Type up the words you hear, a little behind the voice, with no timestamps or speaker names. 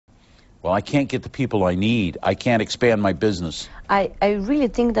Well, I can't get the people I need. I can't expand my business. I really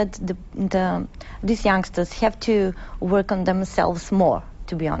think that these youngsters have to work on themselves more,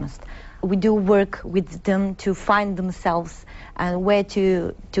 to be honest. We do work with them to find themselves and where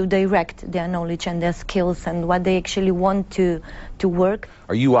to direct their knowledge and their skills and what they actually want to work.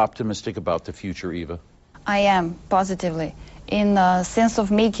 Are you optimistic about the future, Eva? I am, positively, in the sense of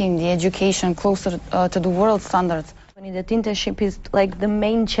making the education closer to the world standards. That internship is like the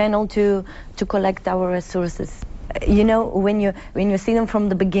main channel to collect our resources. You know, when you see them from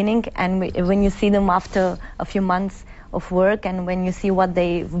the beginning and when you see them after a few months of work and when you see what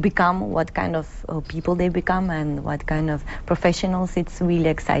they've become, what kind of people they become and what kind of professionals, it's really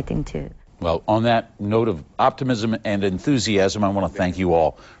exciting too. Well, on that note of optimism and enthusiasm, I want to thank you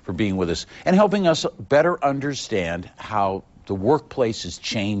all for being with us and helping us better understand how the workplace is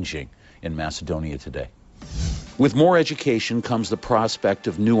changing in Macedonia today. With more education comes the prospect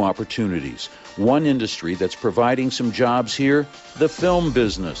of new opportunities. One industry that's providing some jobs here, the film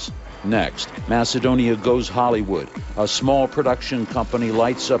business. Next, Macedonia Goes Hollywood. A small production company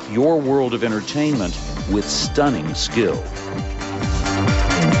lights up your world of entertainment with stunning skill.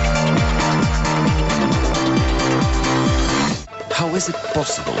 How is it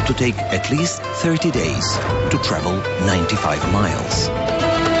possible to take at least 30 days to travel 95 miles?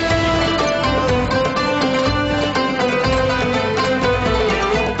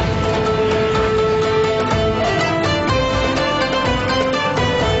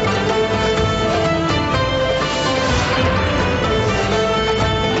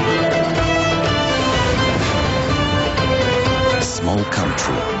 Small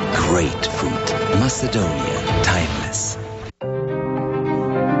country, great food. Macedonia, timeless.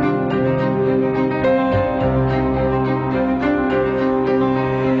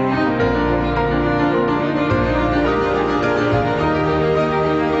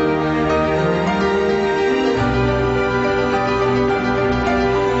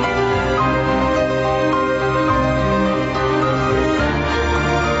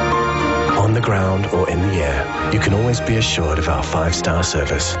 On the ground or in the air, you can always be assured of our 5-star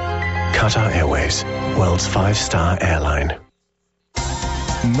service. Qatar Airways, world's 5-star airline.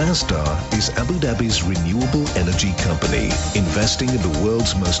 Masdar is Abu Dhabi's renewable energy company, investing in the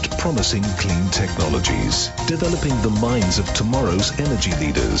world's most promising clean technologies, developing the minds of tomorrow's energy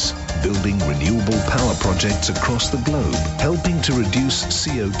leaders, building renewable power projects across the globe, helping to reduce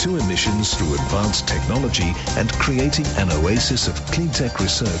CO2 emissions through advanced technology, and creating an oasis of clean tech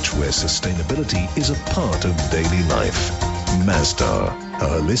research where sustainability is a part of daily life. Masdar, a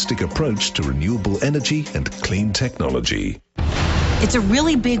holistic approach to renewable energy and clean technology. It's a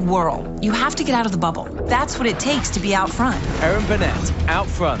really big world. You have to get out of the bubble. That's what it takes to be out front. Erin Burnett, Out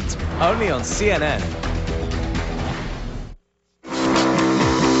Front, only on CNN.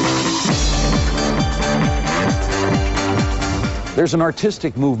 There's an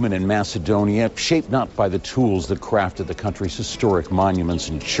artistic movement in Macedonia shaped not by the tools that crafted the country's historic monuments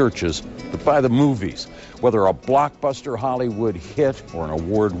and churches, but by the movies. Whether a blockbuster Hollywood hit or an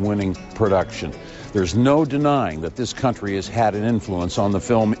award-winning production, there's no denying that this country has had an influence on the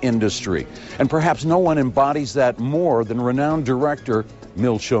film industry. And perhaps no one embodies that more than renowned director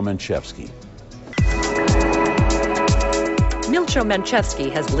Milco Mancevski. Milco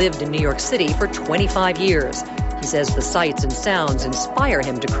Mancevski has lived in New York City for 25 years. He says the sights and sounds inspire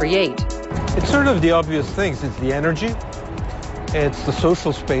him to create. It's sort of the obvious things. It's the energy. It's the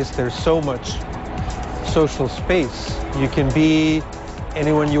social space. There's so much social space. You can be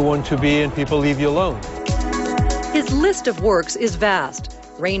anyone you want to be and people leave you alone. His list of works is vast,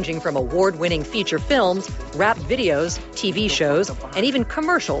 ranging from award-winning feature films, rap videos, TV shows, and even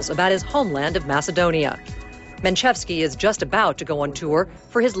commercials about his homeland of Macedonia. Mancevski is just about to go on tour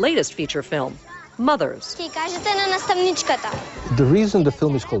for his latest feature film, Mothers. The reason the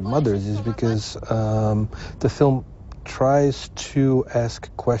film is called Mothers is because the film tries to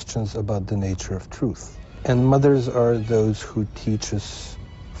ask questions about the nature of truth. And mothers are those who teach us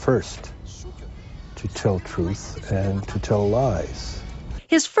first to tell truth and to tell lies.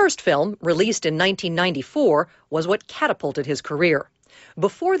 His first film, released in 1994, was what catapulted his career.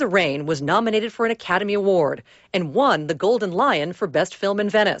 Before the Rain was nominated for an Academy Award and won the Golden Lion for Best Film in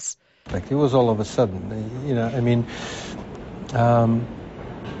Venice. Like, it was all of a sudden, you know, I mean,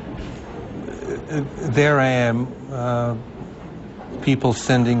 there I am, people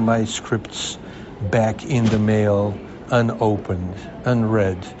sending my scripts back in the mail, unopened,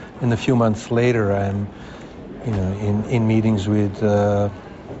 unread. And a few months later, I'm, you know, in meetings with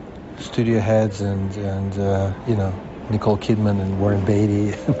studio heads and you know, Nicole Kidman and Warren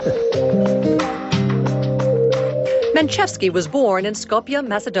Beatty. Mancevski was born in Skopje,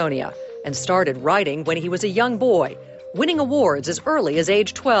 Macedonia. and started writing when he was a young boy, winning awards as early as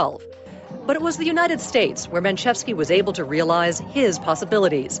age 12. But it was the United States where Mancevski was able to realize his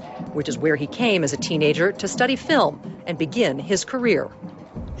possibilities, which is where he came as a teenager to study film and begin his career.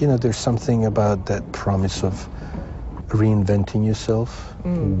 You know, there's something about that promise of reinventing yourself,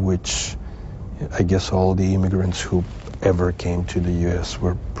 which I guess all the immigrants who ever came to the U.S.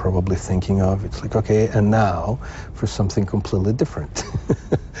 were probably thinking of. It's like, okay, and now for something completely different.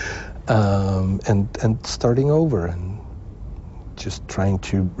 And starting over and just trying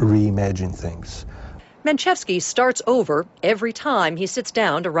to reimagine things. Mancevski starts over every time he sits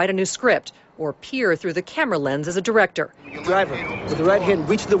down to write a new script or peer through the camera lens as a director. Driver, with the right hand,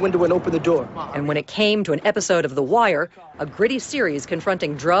 reach the window and open the door. And when it came to an episode of The Wire, a gritty series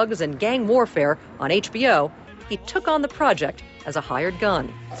confronting drugs and gang warfare on HBO, he took on the project as a hired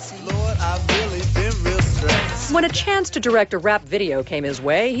gun. Lord, I've really been real stressed. When a chance to direct a rap video came his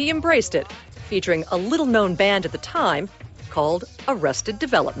way, he embraced it, featuring a little-known band at the time called Arrested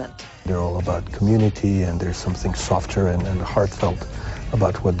Development. They're all about community, and there's something softer and heartfelt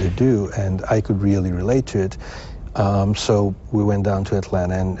about what they do, and I could really relate to it. So we went down to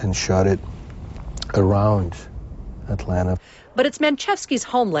Atlanta and shot it around Atlanta. But it's Mancevski's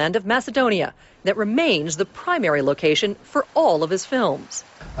homeland of Macedonia that remains the primary location for all of his films.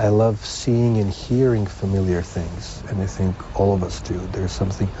 I love seeing and hearing familiar things, and I think all of us do. There's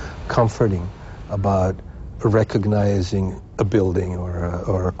something comforting about recognizing a building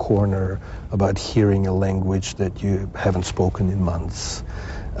or a corner, about hearing a language that you haven't spoken in months,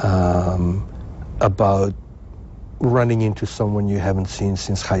 about running into someone you haven't seen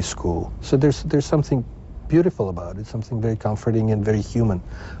since high school. So there's something beautiful about it, something very comforting and very human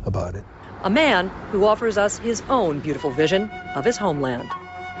about it. A man who offers us his own beautiful vision of his homeland.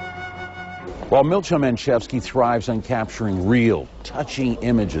 While Milco Mancevski thrives on capturing real, touching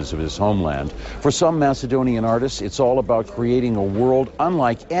images of his homeland, for some Macedonian artists, it's all about creating a world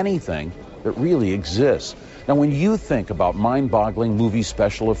unlike anything that really exists. Now, when you think about mind-boggling movie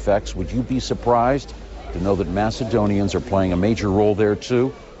special effects, would you be surprised to know that Macedonians are playing a major role there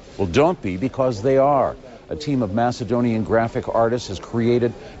too? Well, don't be, because they are. A team of Macedonian graphic artists has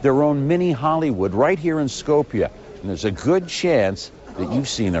created their own mini Hollywood right here in Skopje, and there's a good chance that you've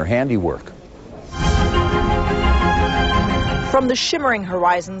seen their handiwork. From the shimmering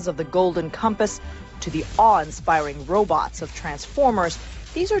horizons of the Golden Compass to the awe-inspiring robots of Transformers,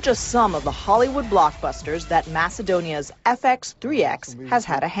 these are just some of the Hollywood blockbusters that Macedonia's FX3X has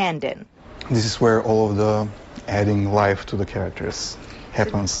had a hand in. This is where all of the adding life to the characters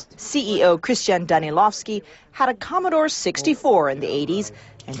happens. CEO Christian Danilovsky had a Commodore 64 in the 80s,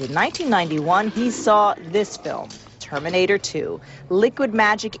 and in 1991 he saw this film, Terminator 2. Liquid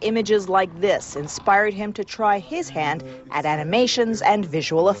magic images like this inspired him to try his hand at animations and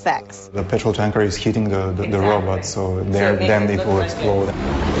visual effects. The petrol tanker is hitting the robot, so then it will explode.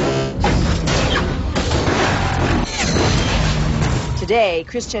 Today,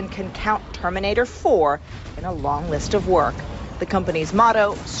 Christian can count Terminator 4 in a long list of work. The company's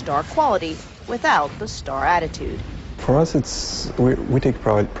motto, star quality without the star attitude. For us, we take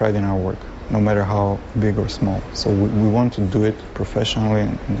pride in our work, no matter how big or small. So we want to do it professionally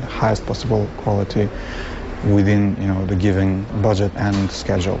in the highest possible quality within, the given budget and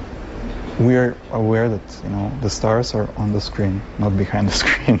schedule. We are aware that, the stars are on the screen, not behind the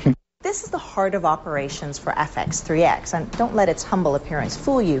screen. This is the heart of operations for FX3X, and don't let its humble appearance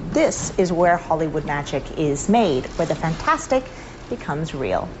fool you. This is where Hollywood magic is made, where the fantastic becomes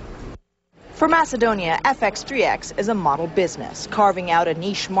real. For Macedonia, FX3X is a model business, carving out a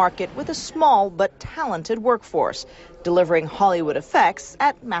niche market with a small but talented workforce, delivering Hollywood effects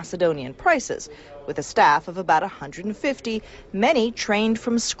at Macedonian prices, with a staff of about 150, many trained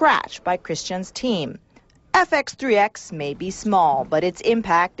from scratch by Christian's team. FX3X may be small, but its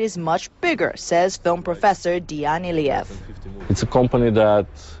impact is much bigger, says film professor Dian Iliev. It's a company that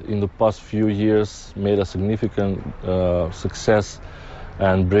in the past few years made a significant success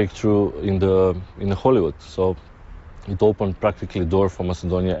and breakthrough in the Hollywood. So it opened practically door for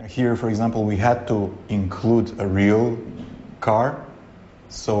Macedonia. Here, for example, we had to include a real car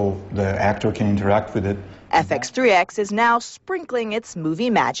so the actor can interact with it. FX3X is now sprinkling its movie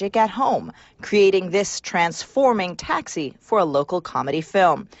magic at home, creating this transforming taxi for a local comedy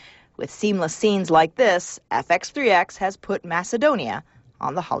film. With seamless scenes like this, FX3X has put Macedonia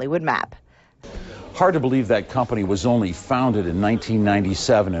on the Hollywood map. Hard to believe that company was only founded in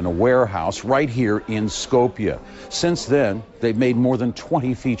 1997 in a warehouse right here in Skopje. Since then, they've made more than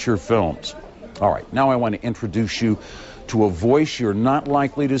 20 feature films. All right, now I want to introduce you to a voice you're not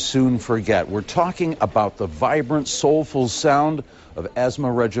likely to soon forget. We're talking about the vibrant, soulful sound of Esma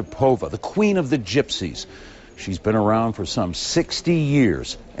Redzepova, the queen of the gypsies. She's been around for some 60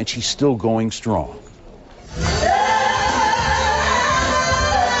 years, and she's still going strong.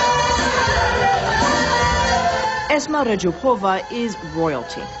 Esma Redzepova is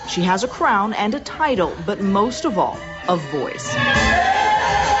royalty. She has a crown and a title, but most of all, a voice.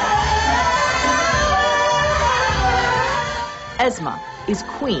 Esma is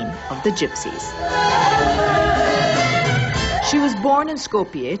queen of the gypsies. She was born in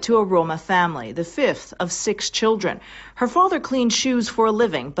Skopje to a Roma family, the fifth of 6 children. Her father cleaned shoes for a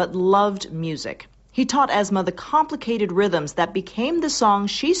living, but loved music. He taught Esma the complicated rhythms that became the song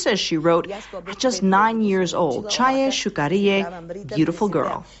she says she wrote at just 9 years old, Chaye Shukariye, Beautiful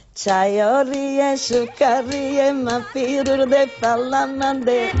Girl.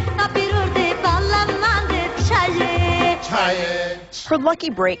 Her lucky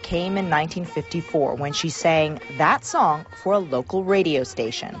break came in 1954 when she sang that song for a local radio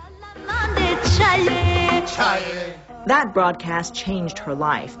station. That broadcast changed her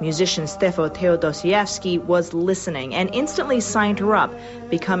life. Musician Stefan Teodosievski was listening and instantly signed her up,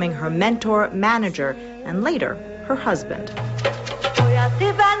 becoming her mentor, manager, and later, her husband.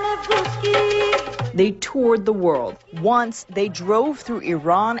 They toured the world. Once, they drove through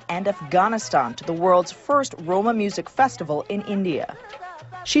Iran and Afghanistan to the world's first Roma music festival in India.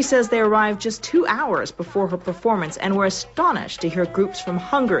 She says they arrived just 2 hours before her performance and were astonished to hear groups from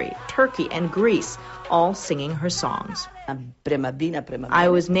Hungary, Turkey, and Greece all singing her songs. I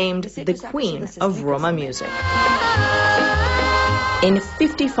was named the Queen of Roma music. In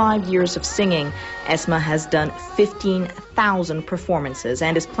 55 years of singing, Esma has done 15,000 performances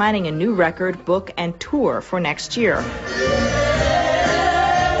and is planning a new record, book, and tour for next year.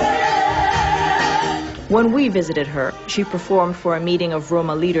 When we visited her, she performed for a meeting of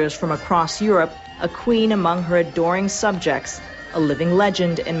Roma leaders from across Europe, a queen among her adoring subjects, a living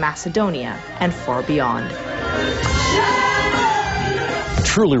legend in Macedonia and far beyond. A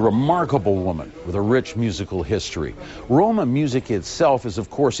truly remarkable woman with a rich musical history. Roma music itself is, of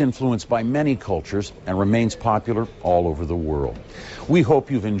course, influenced by many cultures and remains popular all over the world. We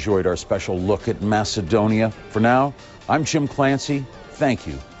hope you've enjoyed our special look at Macedonia. For now, I'm Jim Clancy. Thank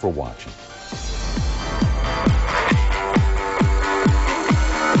you for watching.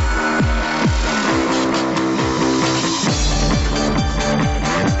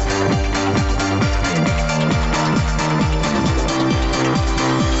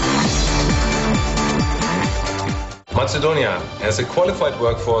 Macedonia has a qualified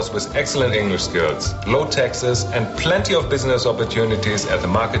workforce with excellent English skills, low taxes, and plenty of business opportunities as the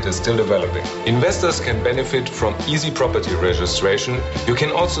market is still developing. Investors can benefit from easy property registration. You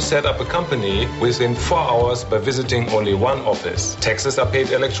can also set up a company within 4 hours by visiting only one office. Taxes are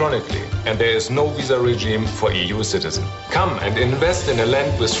paid electronically, and there is no visa regime for EU citizens. Come and invest in a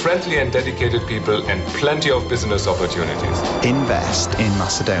land with friendly and dedicated people and plenty of business opportunities. Invest in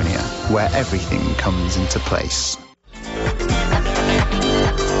Macedonia, where everything comes into place.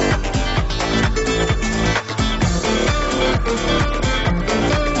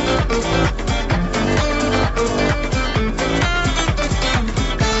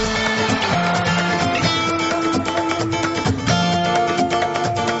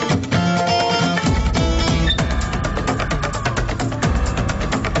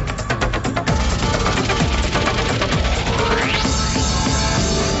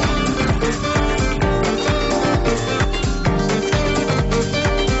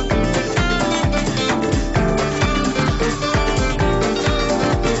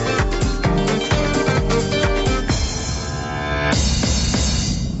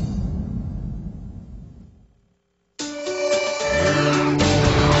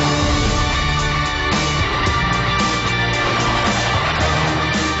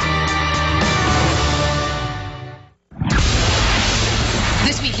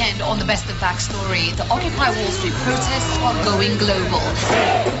 On the Best of Backstory, the Occupy Wall Street protests are going global.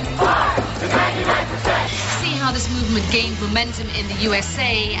 See how this movement gained momentum in the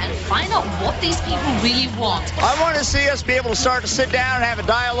USA and find out what these people really want. I want to see us be able to start to sit down and have a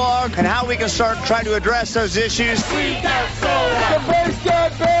dialogue and how we can start trying to address those issues.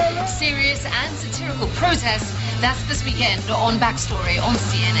 Serious and satirical protests. That's this weekend on Backstory on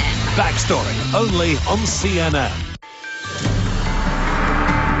CNN. Backstory, only on CNN.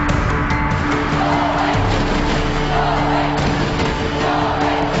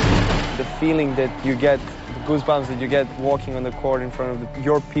 The feeling that you get, the goosebumps that you get walking on the court in front of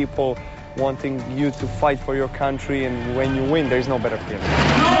your people, wanting you to fight for your country, and when you win, there's no better feeling.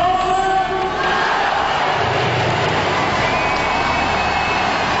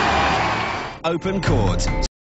 Open Court.